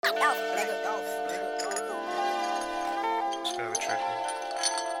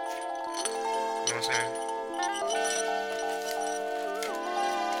what I'm saying?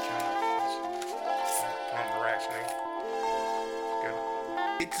 Count the racks, nigga.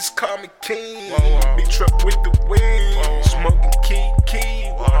 Niggas call me king. Whoa. Big truck with the wind. Smoking key.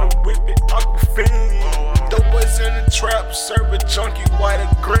 Wanna whip it, aquafin. Dope boys in the trap, serve a junkie, white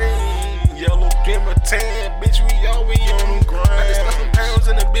or green. Yellow, give a tan, bitch, we always on the grind. I just left some pounds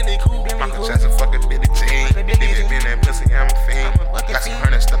in the Billy Cool. Michael Jackson, fuck a Billy Jean. Bitch, been that pussy, I'm a fiend. Got some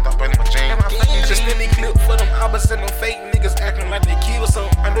hundred stuff up in my jeans. Just let me clip for them hobbits and them fake niggas acting like they kill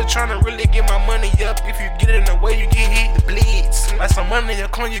something. I'm just trying to really get my money up. If you get it in the way, you get hit, the bleeds. Like some money in your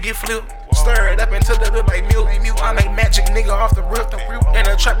clone, you get flipped. Stir it up until it look like milk. I make magic, nigga, off the rip. And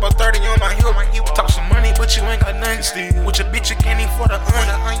a trap of 30 on my hip. Talk some money, but you ain't got nothing still. With your bitch, you can't eat for the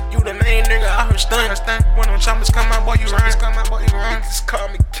onion. You the main nigga, I heard stun. When them choppers come out, boy, you run. Niggas call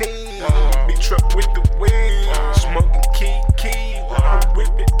me king. Big truck with the wind. Smoking key. Wanna whip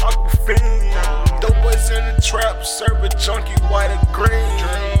it, aquafin. Dope boys in the trap, serve a junkie, white or green.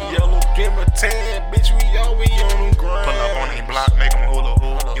 Yellow, give a tan, bitch, we always on the grind. Pull up on the block, make them hula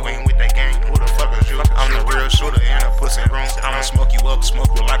hoop. You ain't with that gang, who the fuck is you? I'm the real shooter in a pussy room. I'ma smoke you up, smoke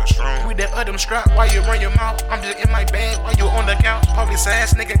you like a strong. With that other strap, while you run your mouth. I'm just in my bag while you on the couch. Police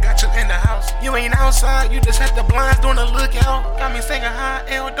ass nigga got you in the house. You ain't outside, you just had the blinds doing a lookout. Got me singing high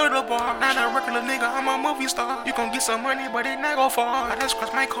L to the bar. Not a regular nigga, I'm a movie star. You gon' get some money, but it not go far. I just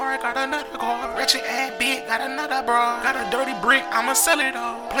scratched my car, got another car. Ratchet ass bitch, got another bra. Got a dirty brick, I'ma sell it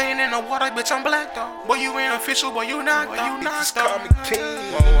all. Playing in the water, bitch, I'm black though. Boy, you ain't official, boy, you not though. Niggas call me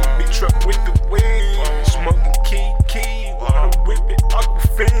king. Big truck with the wind. Smoking key. Wanna whip it,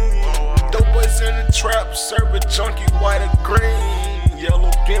 aquafin. Dope boys in the trap, serve a junkie, white or green.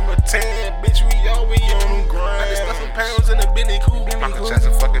 Yellow, give a tan, bitch, we always on the grind. I just left some pounds in the Billy Cool. Michael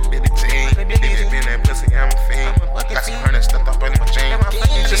Jackson, fuck a Billy Jean. Bitch, been that pussy, I'm a fiend. Got some hundred stuff up in my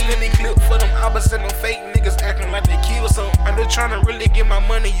jeans. Just let me clip for them hobbits and them fake niggas acting like they kill something. I'm just trying to really get my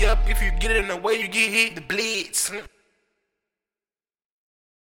money up. If you get it in the way, you get hit, the bleeds.